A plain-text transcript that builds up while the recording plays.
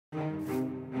And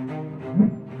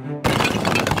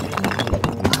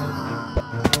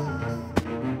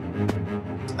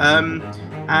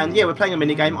yeah, we're playing a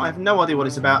mini game. I have no idea what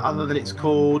it's about, other than it's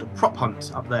called Prop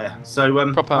Hunt up there. So I'll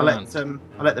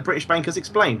let the British bankers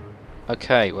explain.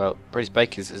 Okay, well, British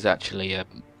Bakers is actually a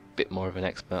bit more of an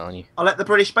expert on you. I'll let the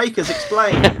British bakers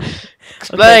explain.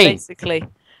 Explain. Okay, basically,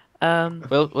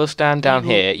 we'll stand down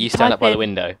here. You stand up by the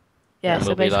window. Yeah, and so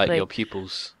we'll be like basically, your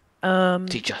pupils.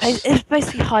 Teach us. It's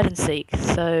basically hide and seek.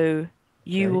 So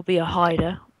you will be a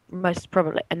hider, most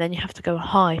probably, and then you have to go and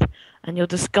hide, and you're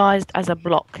disguised as a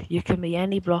block. You can be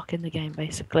any block in the game,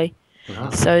 basically.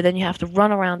 So then you have to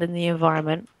run around in the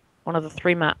environment, one of the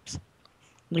 3 maps.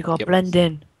 You got to blend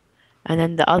in, and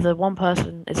then the other one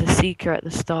person is a seeker at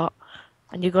the start,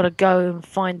 and you got to go and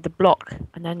find the block,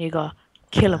 and then you got to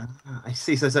kill them. I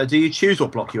see. So do you choose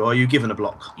what block you are? Are you given a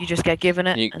block? You just get given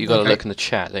it. You got to look in the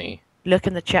chat, don't you? Look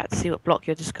in the chat to see what block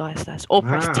you're disguised as, or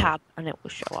press tab and it will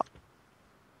show up.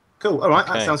 Cool. All right,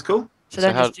 that sounds cool. So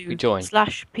then how just do we do join?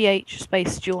 /ph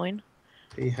space join.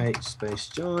 PH space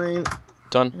join.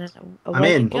 Done. And then I'm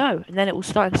in. You go, and then it will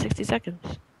start in 60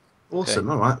 seconds. Awesome.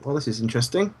 All right. Well, this is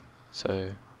interesting. So,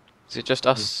 is it just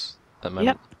us at the moment?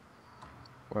 Yep.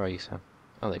 Where are you, Sam?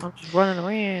 Oh, there. I'm just running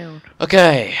around.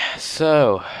 Okay,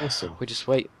 so Awesome. we just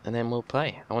wait and then we'll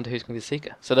play. I wonder who's going to be the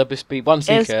seeker. So there'll just be 1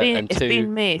 seeker and 2. It's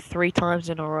been me 3 times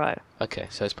in a row. Okay,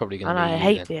 so it's probably going to And be. I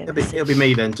you hate then. it. It'll be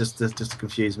me then, just to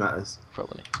confuse matters.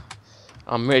 Probably.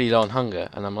 I'm really low on hunger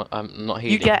and I'm not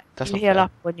healing. You heal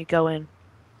up when you go in.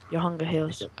 Your hunger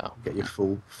heals. Oh. Get your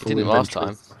full Didn't last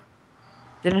time.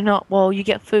 Did it not? Well, you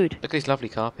get food. Look at these lovely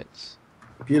carpets.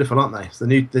 Beautiful, aren't they? It's the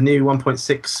new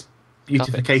 1.6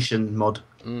 beautification mod.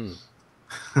 Mm.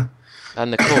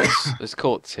 And the quartz. There's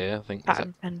quartz here, I think.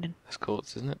 Pattern pending. That's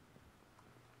quartz, isn't it?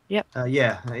 Yep.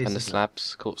 Yeah. It is, And the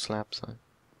slabs, quartz slabs. I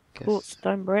guess. Quartz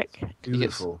stone brick.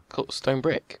 Beautiful. Quartz stone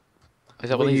brick. Is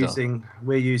that what these are?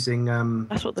 We're using.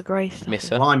 That's what the grey stuff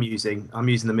Missa. Well, I'm using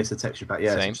the Missa texture pack.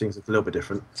 Yeah, Same. it seems a little bit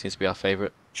different. Seems to be our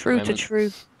favourite. True to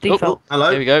true default.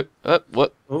 Hello. Here we go.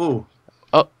 What? Oh.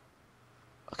 Oh.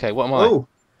 Okay, what am I? Oh,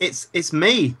 it's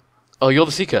me. Oh, you're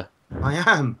the seeker. I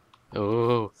am.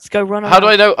 Oh. Let's go run around. How do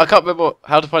I know? I can't remember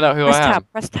how to find out who I am.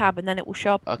 Press tab, and then it will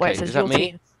show up where Okay, it says is that your me?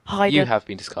 team. Hide You it. have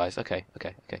been disguised. Okay.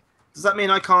 Does that mean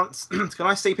I can't? Can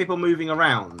I see people moving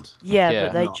around? Yeah,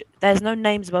 Yeah. but there's no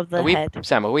names above their head.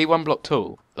 Sam, are we 1 block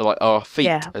tall? Like our feet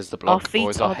Yeah, as the block, our feet or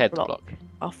is our are head the the block. block?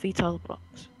 Our feet are the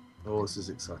blocks. Oh, this is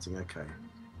exciting. Okay.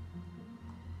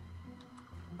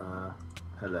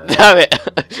 Hello. Damn it!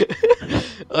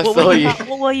 I saw you.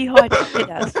 What were you hiding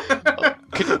as?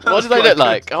 What did I look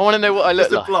like? I want to know what I look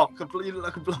Just a like. block. You look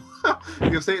like a block.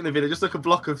 You'll see it in the video. Just like a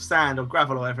block of sand or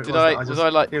gravel or whatever it Did was. was I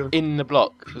like killed. in the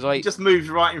block? Was I? He just moved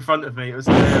right in front of me. It was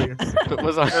hilarious. But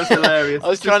was I? It was hilarious. I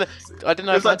was trying to. I didn't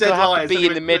know if I dead have to lions. be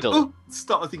in the middle. Oh,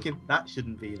 stop! I was thinking that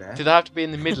shouldn't be there. Did I have to be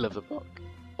in the middle of the block?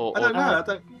 Or, I don't know. I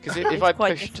don't. Because It's if I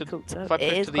quite push to, difficult, if I it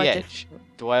push is to the quite edge,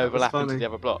 difficult. do I overlap into funny. the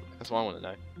other block? That's what I want to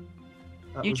know.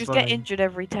 That You was just get funny. injured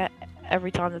every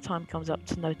time the time comes up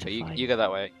to notify. Okay, you go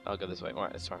that way. I'll go this way. Right,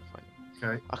 let's try and find it.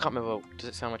 Okay. I can't remember. Does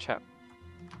it say on my chat?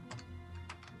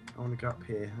 I want to go up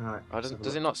here. All right. Oh,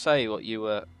 does it not say what you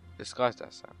were disguised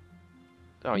as, Sam?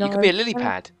 Oh, you No, could be a lily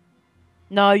pad.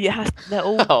 No, they're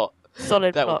all Oh,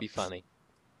 solid that blocks. would be funny.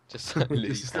 Just a lily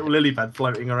Just a pad. little lily pad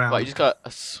floating around. Right, you just got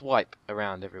a swipe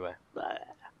around everywhere.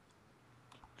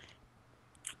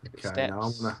 Okay.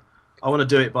 Now I wanna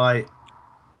do it by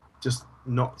just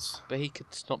not. But he could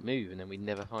not move, and then we'd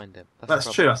never find him. That's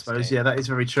the true, I problem with suppose. this Yeah, game. that is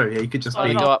very true. Yeah, he could just Oh, be.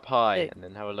 you not go up high it. and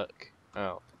then have a look.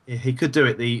 Oh, Yeah, he could do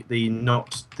it the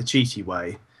not the cheaty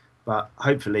way, but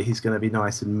hopefully he's going to be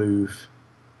nice and move.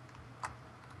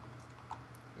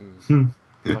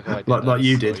 like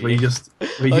you did, where you just.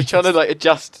 I was trying to like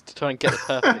adjust to try and get the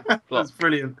perfect block. That's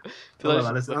brilliant. Till I Oh,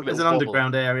 just there's look a an little wobble.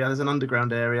 underground area. There's an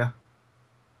underground area.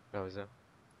 Oh, is there?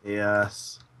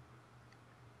 Yes.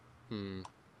 Hmm.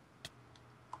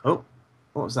 Oh,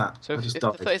 what was that? So I if just the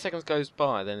died. 30 seconds goes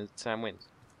by, then Sam wins.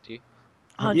 Do you?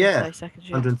 130 seconds.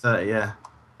 Yeah. 130. Yeah,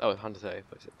 Oh, 130. I thought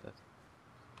you said 30.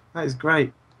 that is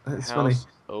great. That is funny. House.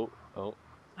 Oh.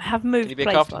 I have Can moved you be a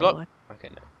place, carpenter by the block? way. Okay,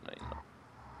 no, you're not.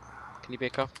 Can you be a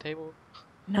crafting table?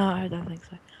 No, I don't think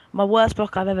so. My worst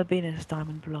block I've ever been in is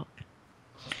diamond block.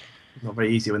 Not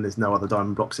very easy when there's no other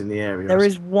diamond blocks in the area. There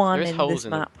is one There is in holes this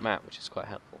in map. the map, which is quite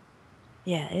helpful.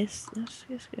 Yeah, it's good.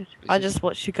 Is I this- just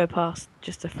watched you go past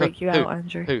just to freak you Who? out,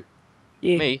 Andrew. Who?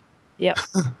 You. Me? Yep.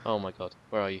 Oh my god,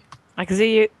 where are you? I can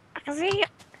see you. I can see you.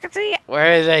 I can see you.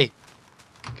 Where is he?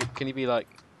 Can you be like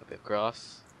a bit of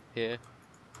grass here?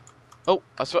 Oh,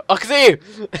 I can see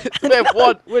you! There's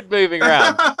one wood moving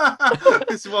around.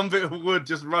 This one bit of wood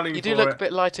just running. You do look a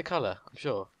bit lighter colour, I'm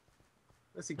sure.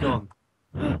 Where's he gone?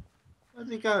 Where'd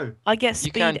he go? I get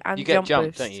speed and you get jump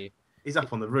boost. don't you? He's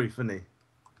up on the roof, isn't he?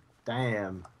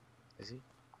 Damn. Is he?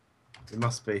 He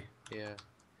must be. Yeah.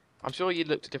 I'm sure you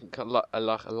looked a different colour, a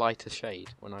lighter shade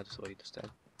when I saw you just then.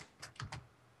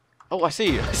 Oh, I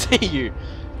see you. I see you.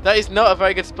 That is not a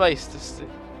very good place to stand.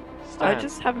 I'm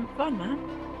just having fun, man.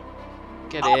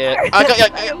 Get here. I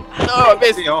got you. No, I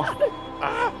missed.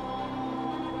 Ah.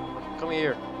 Come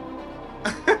here.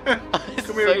 It's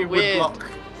Come here, so you weird. woodblock.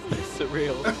 It's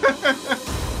surreal.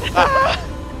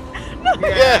 No.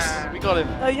 Yeah. Yes, we got him.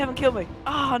 No, you haven't killed me.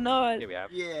 Oh no. Here we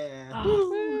have. Yeah.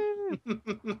 Oh.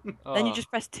 Then you Oh. just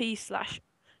press T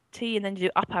and then you do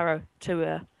up arrow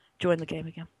to join the game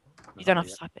again. You don't have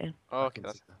to type it in. Oh, okay.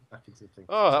 That's... Back into the thing.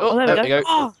 Oh, there we go.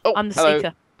 Oh, Oh, I'm the hello.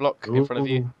 seeker. Block in front of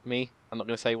you. Ooh. Me. I'm not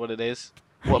going to say what it is.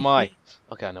 What am I?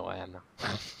 Okay, I know what I am now.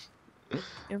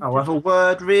 Oh, I have a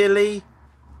word, really?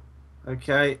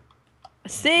 Okay.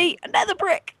 See, another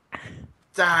brick.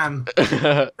 Damn. Damn.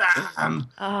 How can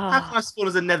Ah. I spawn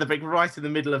as a nether brick right in the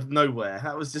middle of nowhere?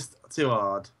 That was just too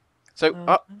hard.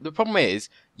 So the problem is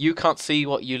you can't see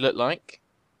what you look like.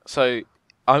 So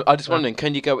I'm just wondering,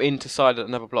 can you go inside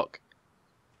another block?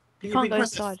 You can't go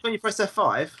inside. When you press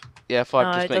F5, Yeah, 5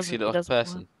 No, just it makes you doesn't- look it like a doesn't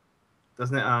person.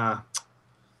 doesn't it? That'd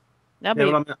Yeah,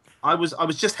 be, well, I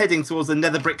was just heading towards the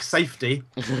nether brick safety,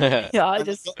 yeah, I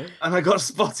just and I got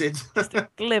spotted.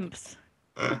 glimpse.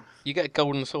 You get a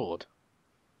golden sword,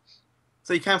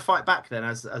 So you can fight back then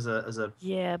as a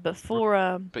Yeah, but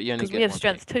for but you only because get we have one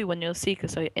strength thing. 2 when you're a seeker,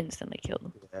 so you instantly kill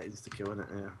them. yeah, it's the kill, isn't it?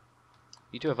 Yeah.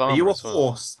 You do have Are armor you a as well.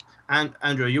 horse? And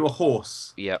Andrew, are you a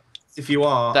horse? Yep. If you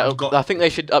are, I've got. I think they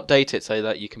should update it so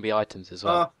that you can be items as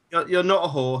well. You're not a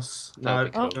horse. No,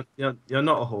 That'd be cool. you're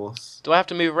not a horse. Do I have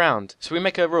to move around? Should we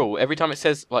make a rule? Every time it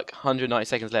says like 190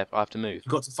 seconds left, I have to move.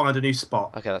 You've got to find a new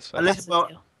spot. Okay, that's fair. Unless, well,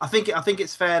 I think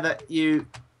it's fair that you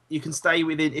can stay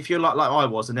within. If you're like I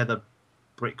was, another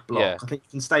brick block. Yeah. I think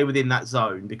you can stay within that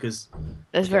zone because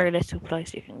There's very little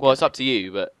place you can Well, go. it's up to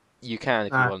you, but you can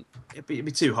if you want. it'd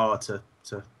be too hard to.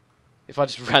 If I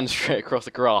just ran straight across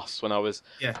the grass when I was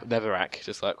Yeah. Netherrack,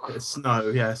 just like Get snow,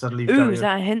 yeah. Suddenly. Ooh, is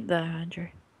that a hint there, Andrew?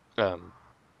 No.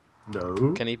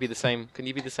 Can he be the same? Can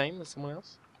you be the same as someone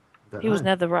else? He was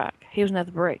nether rack. He was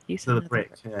nether brick. You said Nether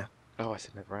brick. Yeah. Oh, I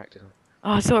said Netherrack, didn't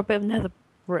Oh, I saw a bit of nether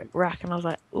brick rack, and I was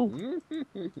like, ooh.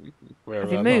 I? Where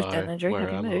Have you am moved I? then, Andrew? Where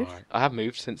Have you am moved? I have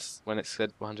moved since when it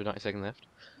said 190 seconds left.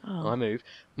 Oh. I moved.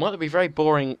 Might be a very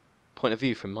boring point of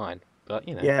view from mine, but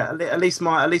you know. Yeah. At least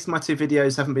my 2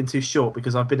 videos haven't been too short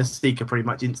because I've been a seeker pretty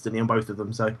much instantly on both of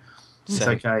them, so it's Same.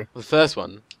 okay. Well, the first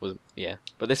one was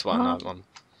but this one Oh.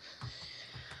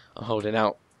 I'm holding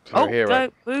out for Oh, a hero. go,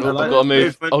 move, Oh, Hello. I've got to move.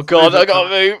 Movement, Oh god, I movement. got to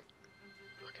move.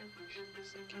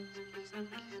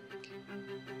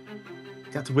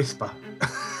 You have to whisper.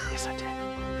 Yes, I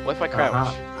did. What if I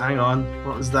crouch? Hang on.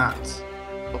 What was that?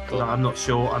 Oh No, god. I'm not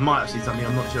sure. I might have seen something.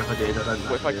 I'm not sure if I did. I don't know.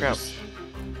 What if I crouch?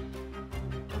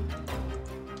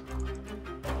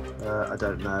 I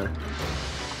don't know.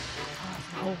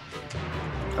 Oh,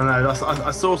 I know.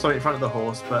 I saw something in front of the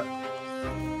horse, but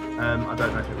I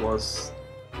don't know if it was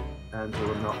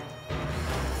Andrew or not.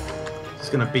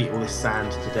 Just gonna beat all this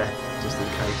sand to death, just in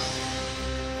case.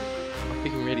 I'm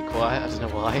being really quiet. I don't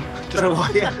know why. I don't know why.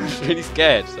 Yeah. I'm really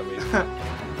scared. For some reason.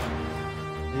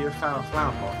 Are you a flower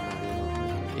pot?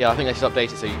 Yeah, I think they should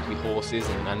update it so you can be horses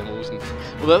and animals and.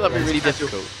 Well, that'd be Yeah, really it's casual.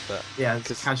 difficult. But Yeah,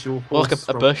 it's a casual or like horse.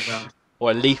 a bush around.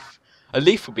 or a leaf. A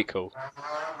leaf would be cool.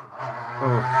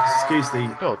 Oh, excuse the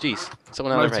Oh, jeez.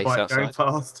 Someone had a race motorbike going outside.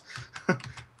 past.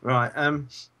 Right.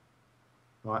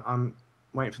 Right. I'm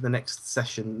waiting for the next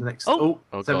session. The next. Oh.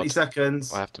 Oh, 70 God.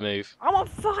 seconds. I have to move. I'm on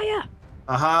fire!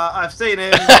 Aha! I've seen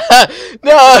him.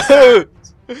 No!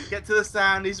 Get to the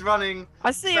sand. He's running.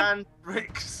 I see him! Sand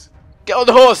bricks. Get on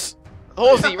the horse!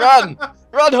 Horsey, run!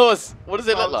 Run, horse! What does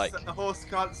it look like? The horse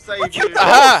can't save you you.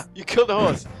 Aha! You killed the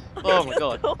horse! Oh my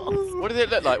god. Oh, What did it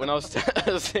look like when I was, I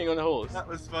was sitting on the horse? That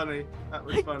was funny. That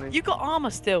was funny. you got armor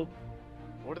still.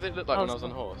 What did it look like Oh, when I was on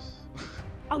the horse?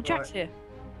 Oh, Jack's Right. here.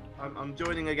 I'm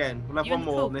joining again. We'll have You one in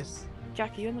the more cool? on this.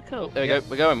 Jack, are you in the cool? There we go.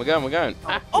 We're going. We're going. We're going.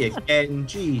 Ah, Oh, again.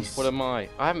 Jeez. what am I?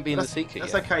 I haven't been the That's- seeker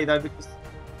That's yet. okay though because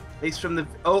he's from the.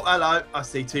 Oh, hello. I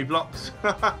see 2 blocks.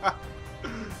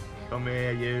 Come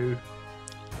here, you.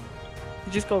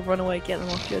 You just gotta run away, get them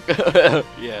off your...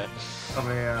 Yeah. Come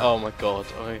here. Oh my god.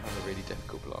 I have a really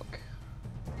difficult block.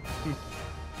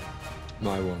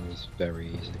 My one was very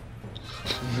easy.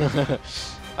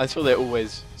 I feel they're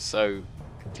always so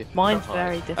Mine's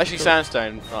very difficult. Actually,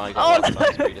 sandstone. Oh, I Oh, got no.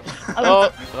 that's pretty difficult.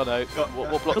 Oh no.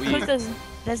 What block were you? Because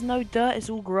there's no dirt, it's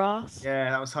all grass. Yeah,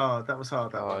 that was hard. That was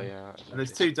hard. That Oh one. yeah. And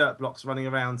there's 2 dirt blocks running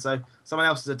around, so someone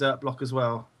else is a dirt block as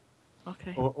well,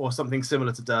 Okay. or something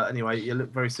similar to dirt. Anyway, you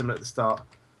look very similar at the start,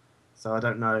 so I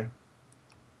don't know.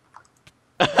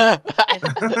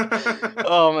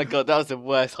 Oh my god, that was the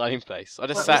worst hiding place. I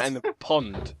just sat in the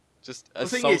pond, just a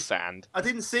thing soul is, sand. I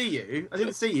didn't see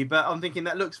you. But I'm thinking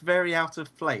that looks very out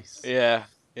of place. Yeah,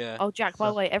 yeah. Oh, Jack, by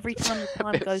the way, every time the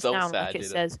time Bit goes soul down, sad, like it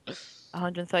isn't says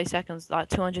 130 seconds, like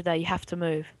 200 there, you have to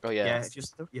move. Oh yeah. Yeah,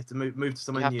 you have to move to You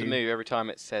somewhere have new. to move every time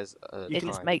it says. It time.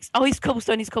 just makes. Oh, he's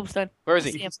cobblestone. Where is I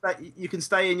he? see him. You can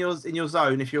stay in your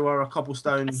zone if you are a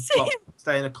cobblestone I see block. him.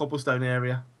 Stay in a cobblestone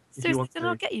area if you Seriously, want did I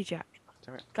not to. get you, Jack?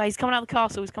 Damn it. Guys, he's coming out of the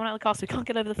castle. We can't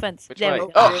get over the fence. Which there way? we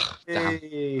go. Oh,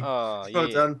 Yay. Oh, Well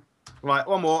yeah. done. Right,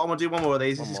 one more. I'm gonna do one more of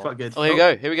these. One This is more. quite good. Oh, here we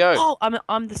go. Here we go. Oh,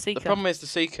 I'm the seeker. The problem is the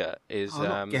seeker is Oh,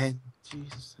 not again.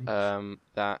 Jesus.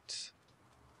 that.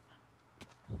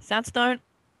 Sandstone.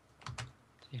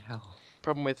 Yeah.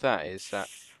 Problem with that is that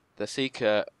the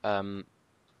seeker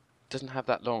doesn't have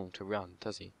that long to run,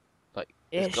 does he? Like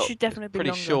Yeah, it's it got should definitely be pretty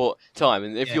longer. short time,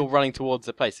 and if Yeah. you're running towards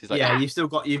the place, it's like Yeah,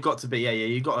 you've got to be. Yeah,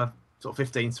 you've got a sort of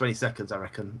 15, 20 seconds, I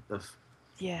reckon, of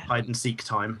Yeah. hide and seek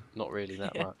time. not really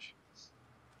that Yeah. much.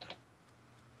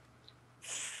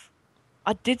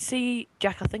 I did see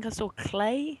Jack. I think I saw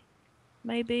clay,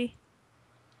 maybe.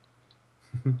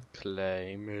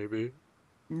 Clay, maybe.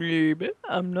 Maybe.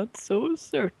 I'm not so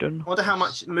certain. I wonder how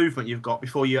much movement you've got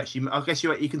before you actually. I guess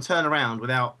you can turn around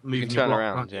without You moving can your turn block,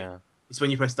 around, can't you? yeah. It's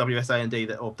when you press WSA and D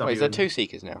that or W. Wait, is there and- 2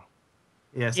 seekers now?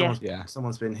 Yeah, Yeah.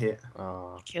 someone's been hit.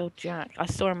 Oh, Killed Jack. I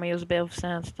saw him when he was a bit of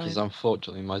sandstone. Because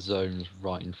unfortunately my zone's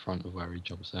right in front of where he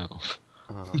jumps out of.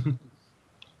 oh.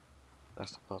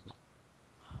 That's the problem.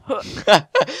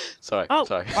 sorry, Oh,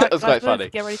 sorry. right, that was quite guys, move. funny.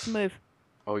 Get ready to move.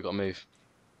 Oh, we got to move.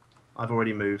 I've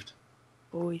already moved.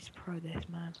 Oh, he's pro this,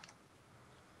 man.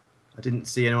 I didn't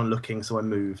see anyone looking, so I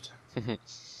moved.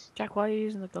 Jack, why are you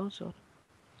using the gold sword?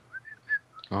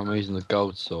 I'm using the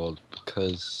gold sword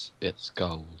because it's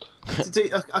gold.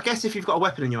 I guess if you've got a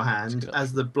weapon in your hand good.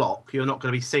 as the block, you're not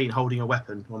going to be seen holding a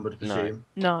weapon. One would No. presume.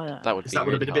 No. That would 'Cause be that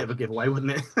would have been really a bit of a giveaway,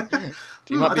 wouldn't it?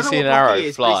 You might I be don't know seeing what an block arrow he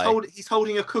is, but fly. he's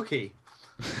holding a cookie.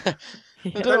 I I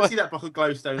don't don't know see that block of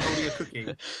glowstone holding a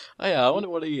cookie. Oh yeah, I wonder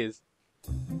what he is.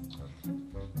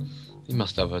 He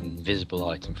must have an invisible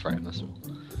item for him, that's all.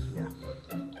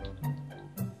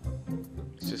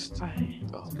 It's just. Right.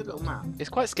 Oh. Good little map. It's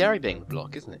quite scary being the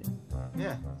block, isn't it?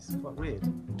 Yeah, it's quite weird.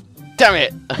 Damn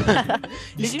it!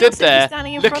 You Did you not stood see me there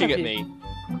standing in front looking of at you? me.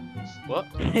 What?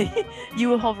 You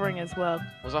were hovering as well.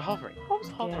 Was I hovering? I was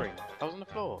hovering. I was on the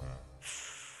floor.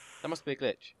 That must be a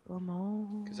glitch, Come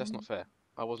on. because that's not fair.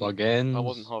 I wasn't. Plug in. I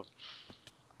wasn't hovering.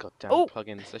 God damn Oh.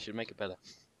 plugins! They should make it better.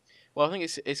 Well, I think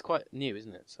it's quite new,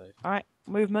 isn't it? So. Alright,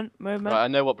 movement. Right, I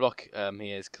know what block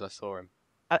he is because I saw him.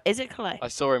 Is it clay? I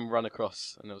saw him run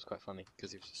across, and it was quite funny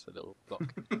because he was just a little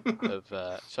block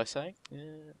of. Should I say? Yeah.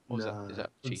 Or is No, that wouldn't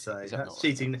cheating? say. Is that That's not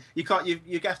cheating. You can't.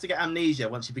 You have to get amnesia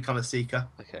once you become a seeker.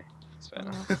 Okay, that's fair Oh,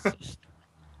 enough. it's just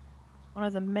one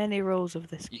of the many rules of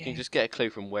this You game. can just get a clue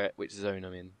from which zone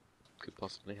I'm in. Could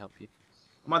possibly help you.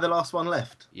 Am I the last one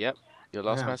left? Yep, you're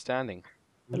last Yeah. man standing.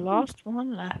 The last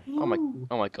one left. Oh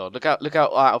my god! Look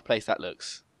how out of place that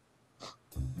looks.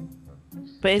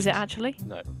 But is it actually?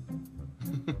 No,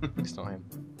 it's not him.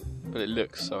 But it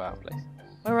looks so out of place.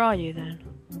 Where are you then?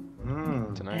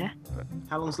 Don't know. Yeah.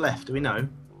 How long's left? Do we know?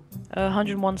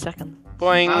 101 seconds.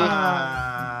 Boing!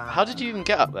 Ah. How did you even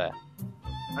get up there?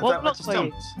 What I block just were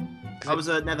you? jumped. I was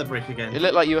a nether brick again. It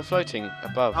looked like you were floating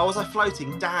above. Oh, was I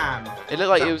floating? Damn. It looked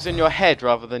like it was in your head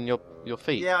rather than your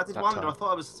feet. Yeah, I did that wonder. time. I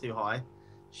thought I was too high.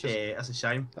 Shit, that's a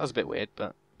shame. That was a bit weird,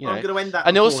 but you Well, know. I'm going to end that.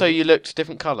 And also, recording. you looked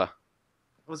different colour.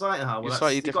 Was I? Oh, well, You're that's,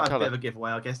 slightly you've different got a bit colour. of a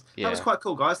giveaway, I guess. Yeah. That was quite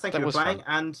cool, guys. Thank That you for was playing. fun.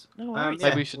 And No worries.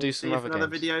 Maybe we should do see some you other for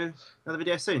another games.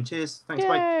 video soon. Cheers. Thanks.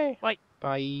 Bye. Yay! Bye.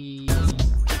 Bye.